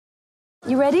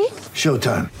You ready?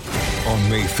 Showtime. On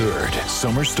May 3rd,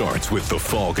 summer starts with The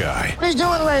Fall Guy. Let's do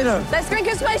it later. Let's drink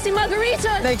a spicy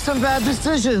margarita. Make some bad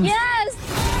decisions. Yes!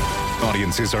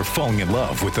 Audiences are falling in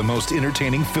love with the most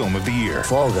entertaining film of the year.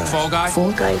 Fall Guy. Fall Guy?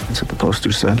 Fall guy. That's what the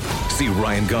poster said. See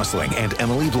Ryan Gosling and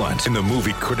Emily Blunt in the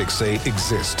movie critics say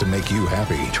exists to make you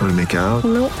happy. Trying to make it out?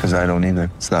 Nope. Because I don't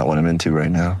either. It's not what I'm into right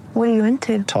now. What are you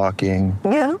into? Talking.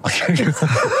 Yeah.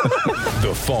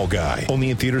 The Fall Guy.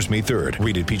 Only in theaters May 3rd.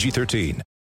 Rated PG-13.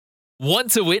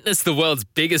 Want to witness the world's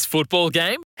biggest football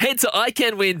game? Head to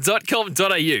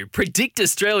iCanWin.com.au, predict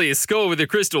Australia's score with a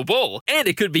crystal ball, and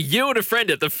it could be you and a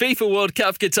friend at the FIFA World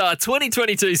Cup Qatar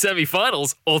 2022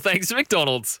 semi-finals, all thanks to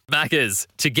McDonald's. Maccas,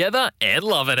 together and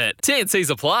loving it. TNCs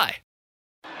apply.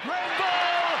 Grand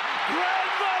ball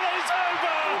is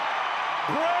over.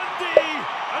 Brandy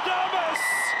Adamas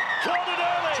called it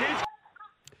early.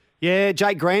 Yeah,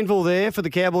 Jake Granville there for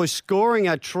the Cowboys scoring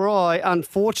a try.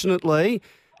 Unfortunately,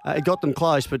 it got them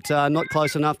close, but not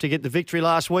close enough to get the victory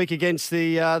last week against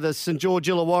the St George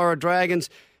Illawarra Dragons.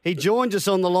 He joins us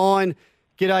on the line.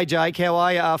 G'day, Jake. How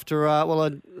are you after,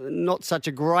 not such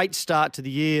a great start to the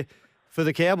year for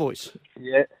the Cowboys?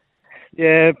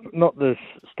 Yeah, not the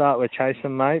start we're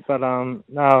chasing, mate, but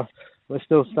no, we're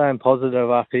still staying positive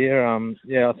up here.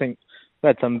 I think we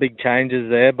had some big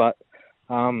changes there, but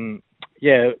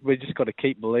we just got to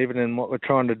keep believing in what we're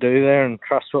trying to do there and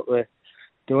trust what we're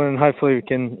doing, and hopefully we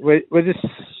can. We're just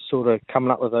sort of coming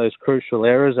up with those crucial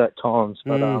errors at times,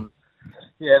 but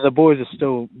the boys are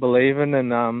still believing, and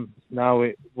now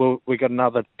we got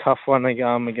another tough one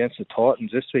against the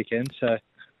Titans this weekend, so.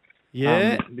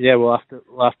 We'll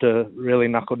have to really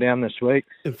knuckle down this week.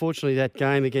 Unfortunately, that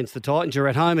game against the Titans, you're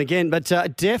at home again, but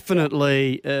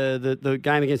definitely the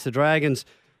game against the Dragons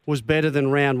was better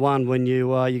than round one when you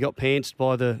got pantsed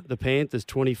by the Panthers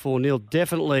 24-0.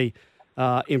 Definitely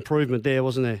improvement there,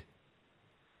 wasn't there?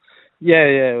 Yeah,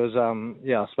 it was.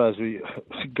 I suppose we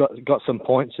got some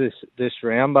points this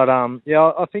round, but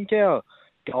I think our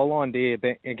goal line there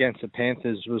against the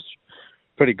Panthers was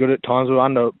pretty good at times. We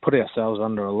put ourselves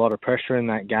under a lot of pressure in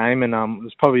that game, and it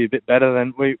was probably a bit better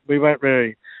than we weren't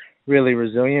really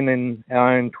resilient in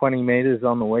our own 20 metres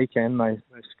on the weekend. They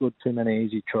scored too many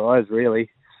easy tries really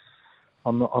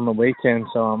on the weekend,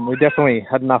 so we definitely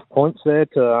had enough points there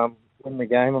to win the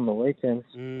game on the weekend.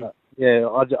 But,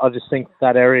 I just think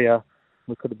that area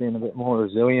we could have been a bit more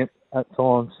resilient at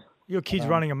times. Your kid's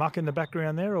running amok in the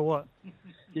background there, or what?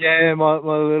 Yeah, my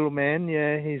little man.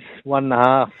 Yeah, he's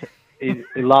 1.5. He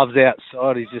loves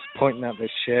outside. He's just pointing at the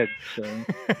shed. So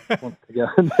wants to go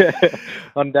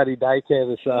on Daddy daycare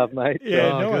this afternoon, mate.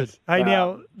 Yeah, nice. Good. Hey,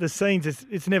 now, the scenes,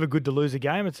 it's never good to lose a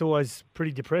game. It's always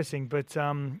pretty depressing. But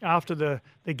after the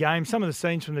game, some of the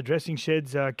scenes from the dressing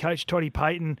sheds, Coach Toddy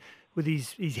Payton with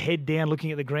his head down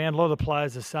looking at the ground, a lot of the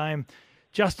players the same.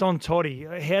 Just on Toddy,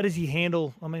 how does he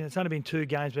handle, I mean, it's only been 2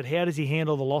 games, but how does he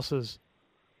handle the losses?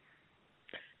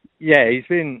 Yeah, he's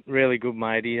been really good,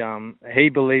 mate. He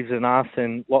believes in us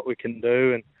and what we can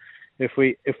do, and if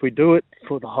we do it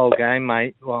for the whole game,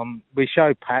 mate, we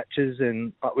show patches,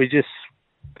 but we just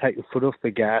take the foot off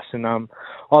the gas, and I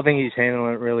think he's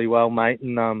handling it really well, mate.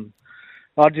 And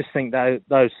I just think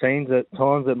those scenes at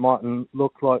times it mightn't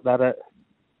look like that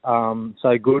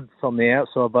so good from the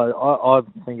outside, but I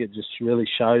think it just really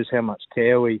shows how much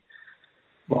care we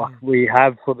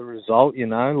have for the result. You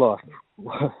know,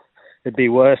 like. It'd be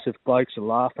worse if blokes are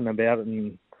laughing about it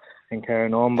and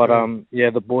carrying on. But,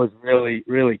 the boys really,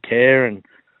 really care. And,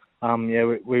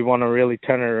 we want to really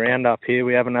turn it around up here.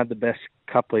 We haven't had the best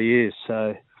couple of years.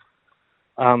 So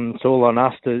it's all on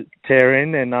us to tear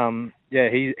in. And,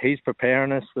 he's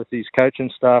preparing us with his coaching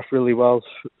staff really well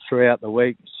throughout the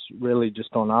week. It's really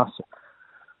just on us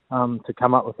to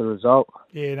come up with a result.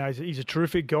 Yeah, no, he's a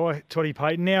terrific guy, Toddy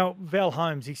Payton. Now, Val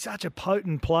Holmes, he's such a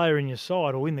potent player in your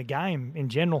side or in the game in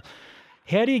general.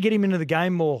 How do you get him into the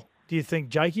game more, do you think,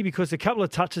 Jakey? Because a couple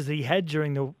of touches that he had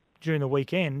during the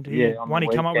weekend, he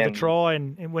come up with a try,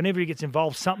 and whenever he gets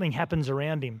involved, something happens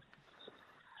around him.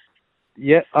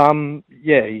 Yeah,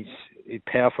 he's a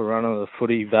powerful runner of the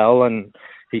footy, Val, and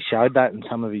he showed that in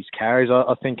some of his carries.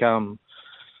 I think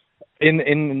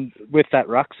in with that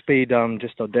ruck speed,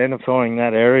 just identifying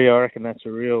that area, I reckon that's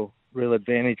a real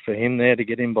advantage for him there to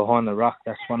get in behind the ruck.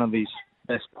 That's one of his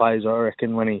best plays, I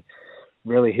reckon, when he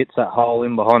really hits that hole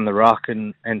in behind the ruck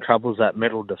and troubles that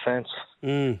middle defence.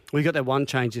 We got that one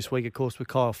change this week, of course, with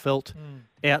Kyle Felt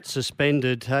out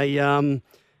suspended. Hey,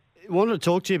 wanted to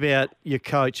talk to you about your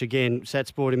coach again.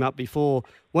 Sats brought him up before.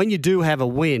 When you do have a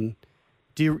win,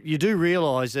 you do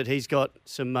realise that he's got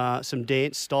some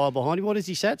dance style behind him. What is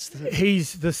he, Sats?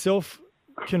 He's the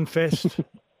self-confessed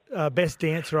best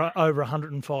dancer over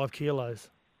 105 kilos?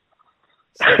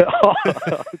 I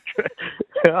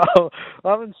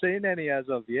haven't seen any as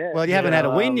of yet. Well, you haven't had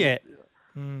a win yet.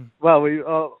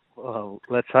 Well,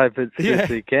 let's hope it's this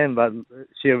weekend. But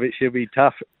she'll be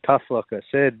tough, like I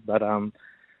said. But I'd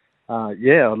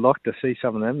like to see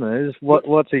some of them moves.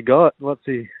 What's he got? What's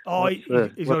the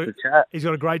chat? He's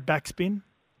got a great backspin.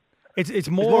 It's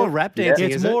more rap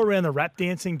dancing. It's more around the rap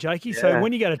dancing, Jakey. So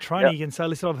when you go to training, you can say,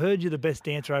 "Listen, I've heard you're the best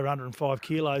dancer over 105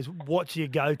 kilos. What's your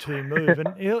go-to move?"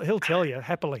 And he'll tell you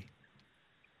happily.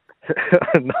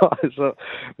 Nice.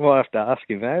 We'll have to ask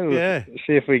him, eh?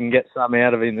 See if we can get some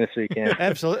out of him this weekend.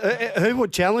 Absolutely. Who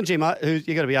would challenge him?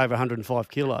 You got to be over 105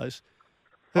 kilos.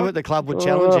 Who at the club would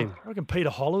challenge him? I reckon Peter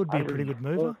Holler would be a pretty good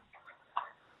mover.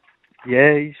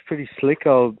 Yeah, he's pretty slick,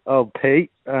 old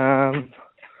Pete.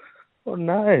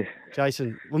 No.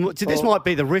 Jason. This might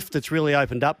be the rift that's really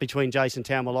opened up between Jason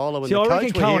Taumalolo and the coach. I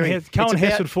reckon Cohen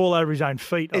Hess would fall over his own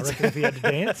feet, I reckon, if he had to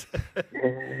dance.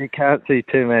 You can't see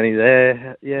too many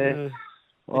there. Yeah.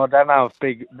 Well, I don't know if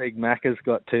Big Mac has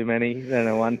got too many in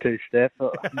a 1-2 step.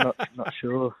 I'm not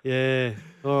sure. Yeah.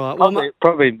 All right.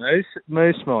 Probably Moose.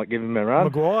 Moose might give him a run.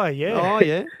 Maguire, yeah. Oh,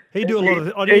 yeah. He'd do a lot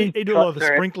of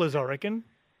the sprinklers, I reckon.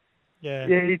 Yeah.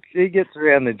 Yeah, he gets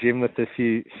around the gym with a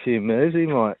few moves. He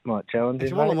might challenge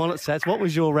him. While I'm on it, Sats, what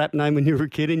was your rap name when you were a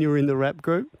kid and you were in the rap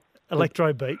group?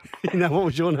 Electro Beat. What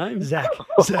was your name? Zach.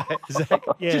 Zach.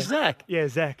 Yeah. Just Zach? Yeah,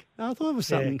 Zach. Oh, I thought it was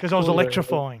something. Because I was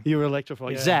electrifying. You were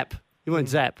electrifying. Yeah. Zap. You weren't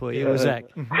Zap, were you? You were Zach.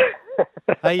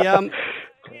 Hey,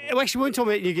 actually, we weren't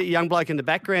talking about you get a young bloke in the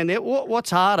background there.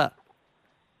 What's harder?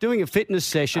 Doing a fitness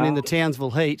session in the Townsville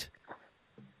heat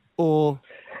or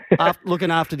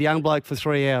looking after the young bloke for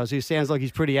 3 hours who sounds like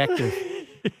he's pretty active?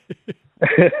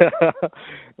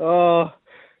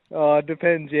 It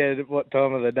depends, what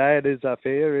time of the day it is up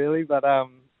here, really. But,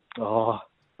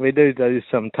 we do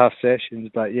some tough sessions.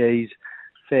 But, he's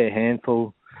a fair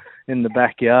handful in the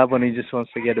backyard when he just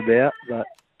wants to get about. But,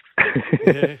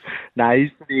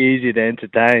 he's pretty easy to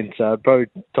entertain. So I'd probably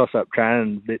toss up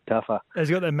training a bit tougher. Has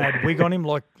he got that mad wig on him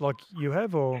like you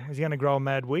have, or is he going to grow a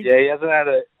mad wig? Yeah, he hasn't had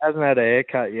a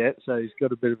haircut yet, so he's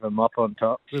got a bit of a mop on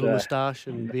top. Little moustache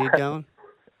and beard going.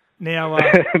 Now,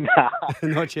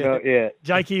 not yet.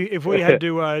 Jakey, if we had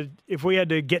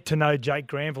to get to know Jake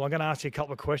Granville, I'm going to ask you a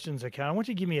couple of questions. Okay, I want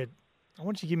you to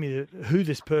give me who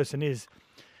this person is.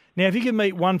 Now, if you could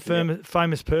meet one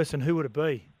famous person, who would it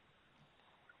be?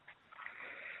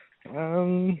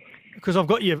 Because I've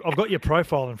got your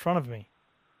profile in front of me.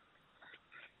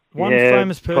 One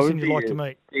famous person you'd like to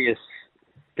meet.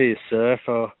 Be a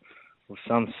surfer of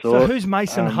some sort. So who's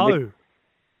Mason Ho?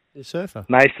 A surfer.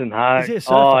 Mason Ho. Is he a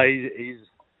surfer?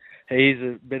 He's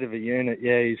a bit of a unit.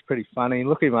 Yeah, he's pretty funny.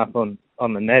 Look him up on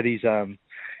the net. He's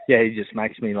he just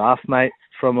makes me laugh, mate.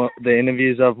 From the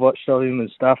interviews I've watched of him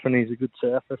and stuff, and he's a good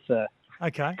surfer. So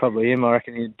okay, probably him. I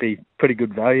reckon he'd be pretty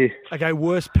good value. Okay,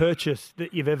 worst purchase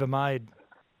that you've ever made?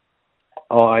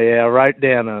 Oh yeah, I wrote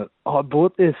down I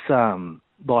bought this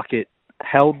it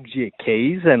held your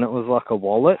keys and it was like a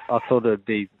wallet. I thought it'd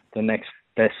be the next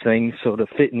best thing, sort of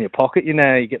fit in your pocket. You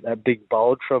know, you get that big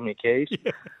bulge from your keys.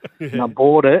 Yeah. And I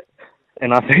bought it,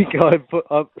 and I think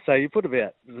so you put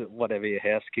about whatever your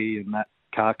house key and that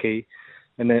car key,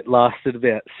 and it lasted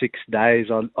about 6 days.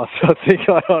 I think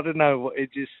I don't know,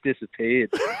 it just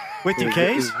disappeared. With your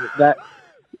keys?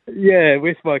 Yeah,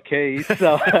 with my keys.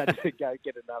 So I had to go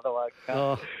get another one.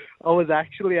 I was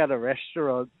actually at a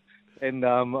restaurant. And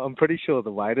I'm pretty sure the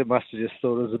waiter must have just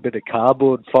thought it was a bit of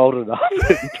cardboard folded up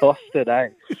and tossed it, eh?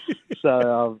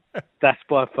 So that's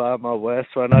by far my worst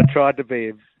one. I tried to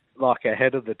be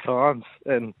ahead of the times,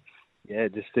 and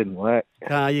it just didn't work.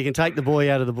 You can take the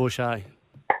boy out of the bush, eh?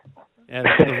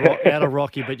 Out of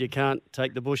Rocky, but you can't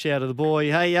take the bush out of the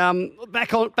boy. Hey,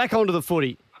 back onto the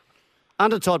footy.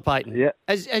 Under Todd Payten. Yeah.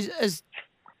 Has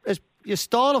your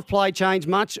style of play changed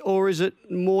much, or is it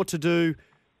more to do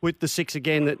with the six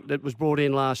again that was brought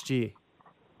in last year?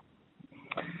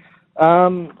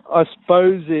 I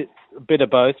suppose it's a bit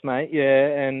of both, mate. Yeah,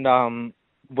 and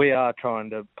we are trying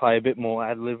to play a bit more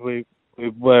ad-lib. We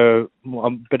were a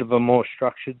bit of a more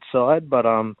structured side, but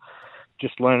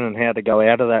just learning how to go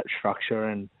out of that structure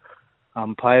and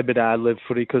play a bit of ad-lib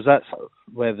footy, because that's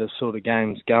where the sort of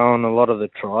game's going. A lot of the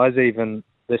tries, even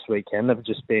this weekend, have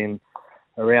just been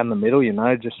around the middle,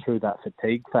 just through that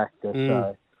fatigue factor.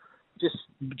 So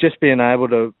just being able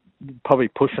to probably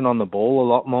pushing on the ball a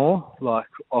lot more, like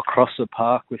across the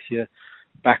park with your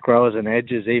back rowers and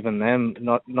edges, even them,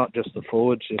 not just the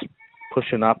forwards, just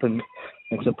pushing up and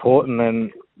supporting.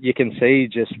 And you can see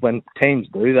just when teams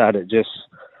do that, it just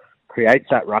creates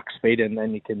that ruck speed, and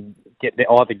then you can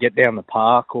either get down the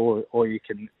park or you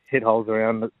can hit holes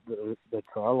around the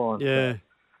try line. Yeah.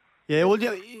 Yeah, well,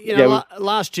 you know,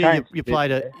 last year you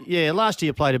played last year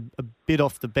you played a bit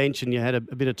off the bench and you had a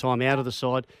bit of time out of the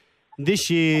side. This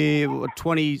year,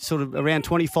 around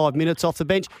 25 minutes off the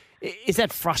bench. Is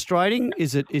that frustrating?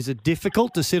 Is it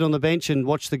difficult to sit on the bench and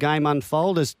watch the game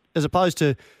unfold as opposed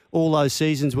to all those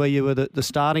seasons where you were the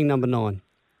starting number 9?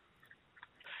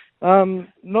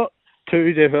 Not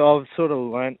too difficult. I've sort of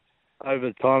learnt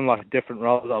over time, like different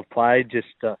roles I've played, just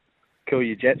to kill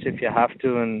your jets if you have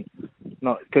to, and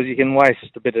not because you can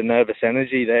waste a bit of nervous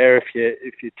energy there if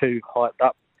you're too hyped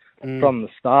up from the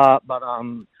start. But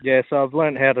so I've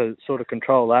learnt how to sort of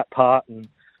control that part, and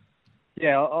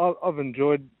I've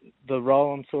enjoyed the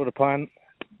role I'm sort of playing.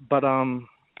 But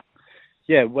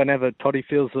whenever Toddy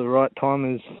feels the right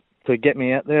time is to get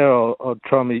me out there, I'll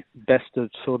try my best to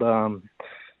sort of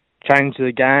change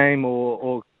the game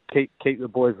or keep the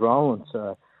boys rolling.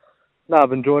 So, no,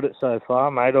 I've enjoyed it so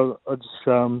far, mate. I just,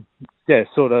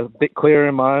 sort of a bit clearer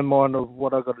in my own mind of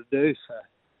what I've got to do. So,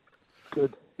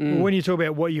 good. Well, when you talk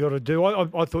about what you got to do,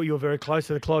 I thought you were very close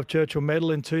to the Clive Churchill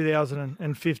medal in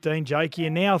 2015, Jake. You're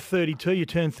now 32. You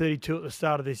turned 32 at the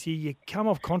start of this year. You come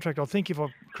off contract, I think,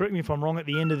 correct me if I'm wrong, at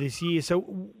the end of this year. So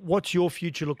what's your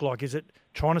future look like? Is it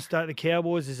trying to stay at the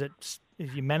Cowboys? Is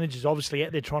your manager's obviously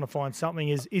out there trying to find something?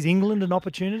 Is England an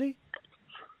opportunity?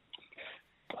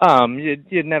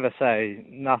 You'd never say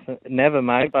nothing, never,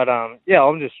 mate. But I'm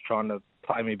just trying to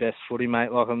play my best footy,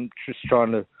 mate. Like I'm just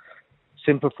trying to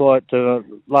simplify it to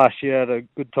last year. I had a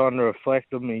good time to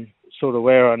reflect on me, sort of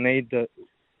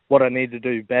what I need to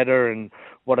do better and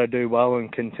what I do well,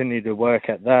 and continue to work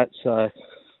at that. So,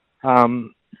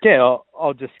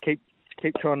 I'll just keep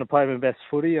trying to play my best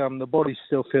footy. The body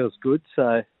still feels good,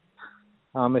 so.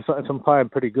 If I'm playing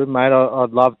pretty good, mate,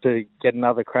 I'd love to get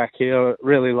another crack here. I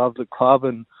really love the club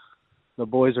and the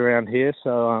boys around here.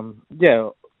 So,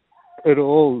 it'll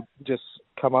all just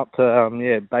come up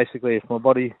to, basically if my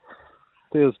body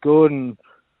feels good and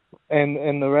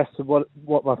the rest of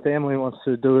what my family wants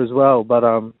to do as well. But,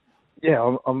 I'm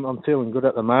feeling good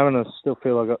at the moment. I still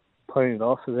feel I got plenty to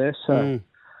offer there. So,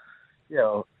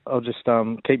 I'll just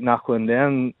keep knuckling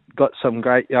down. Got some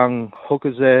great young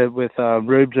hookers there with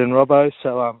Rubes and Robbo,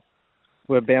 so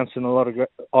we're bouncing a lot of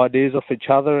ideas off each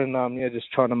other and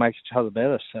just trying to make each other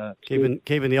better. So keeping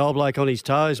the old bloke on his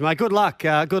toes, mate. Good luck.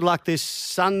 Good luck this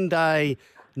Sunday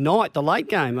night, the late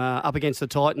game up against the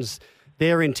Titans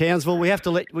there in Townsville. We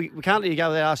can't let you go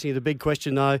without asking you the big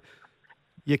question though.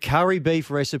 Your curry beef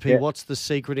recipe, what's the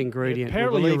secret ingredient?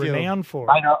 Apparently you're renowned for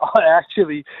it. I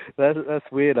actually, that's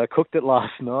weird. I cooked it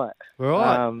last night.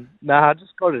 Right. I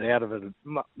just got it out of it.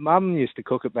 Mum used to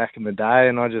cook it back in the day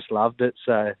and I just loved it.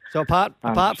 So apart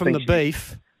from the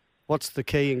beef, what's the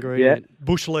key ingredient? Yeah.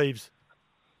 Bush leaves.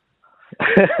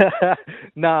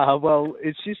 Well,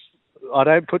 it's just, I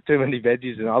don't put too many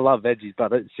veggies in. I love veggies,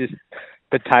 but it's just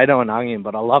potato and onion.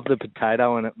 But I love the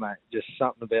potato in it, mate. Just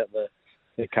something about the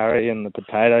curry and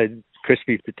the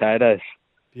crispy potatoes.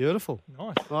 Beautiful.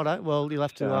 Nice. Righto. Well, you'll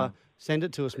have to send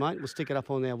it to us, mate. We'll stick it up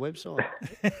on our website.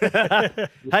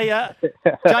 Hey,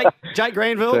 Jake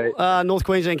Granville, North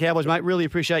Queensland Cowboys, mate. Really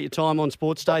appreciate your time on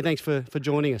Sports Day. Thanks for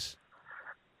joining us.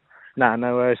 No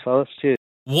worries, fellas. Cheers.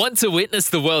 Want to witness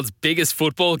the world's biggest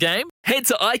football game? Head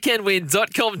to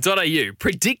iCanWin.com.au,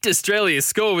 predict Australia's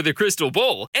score with a crystal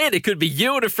ball, and it could be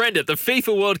you and a friend at the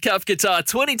FIFA World Cup Qatar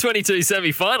 2022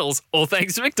 semi-finals, all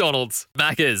thanks to McDonald's.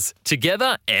 Maccas,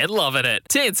 together and loving it.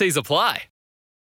 TNCs apply.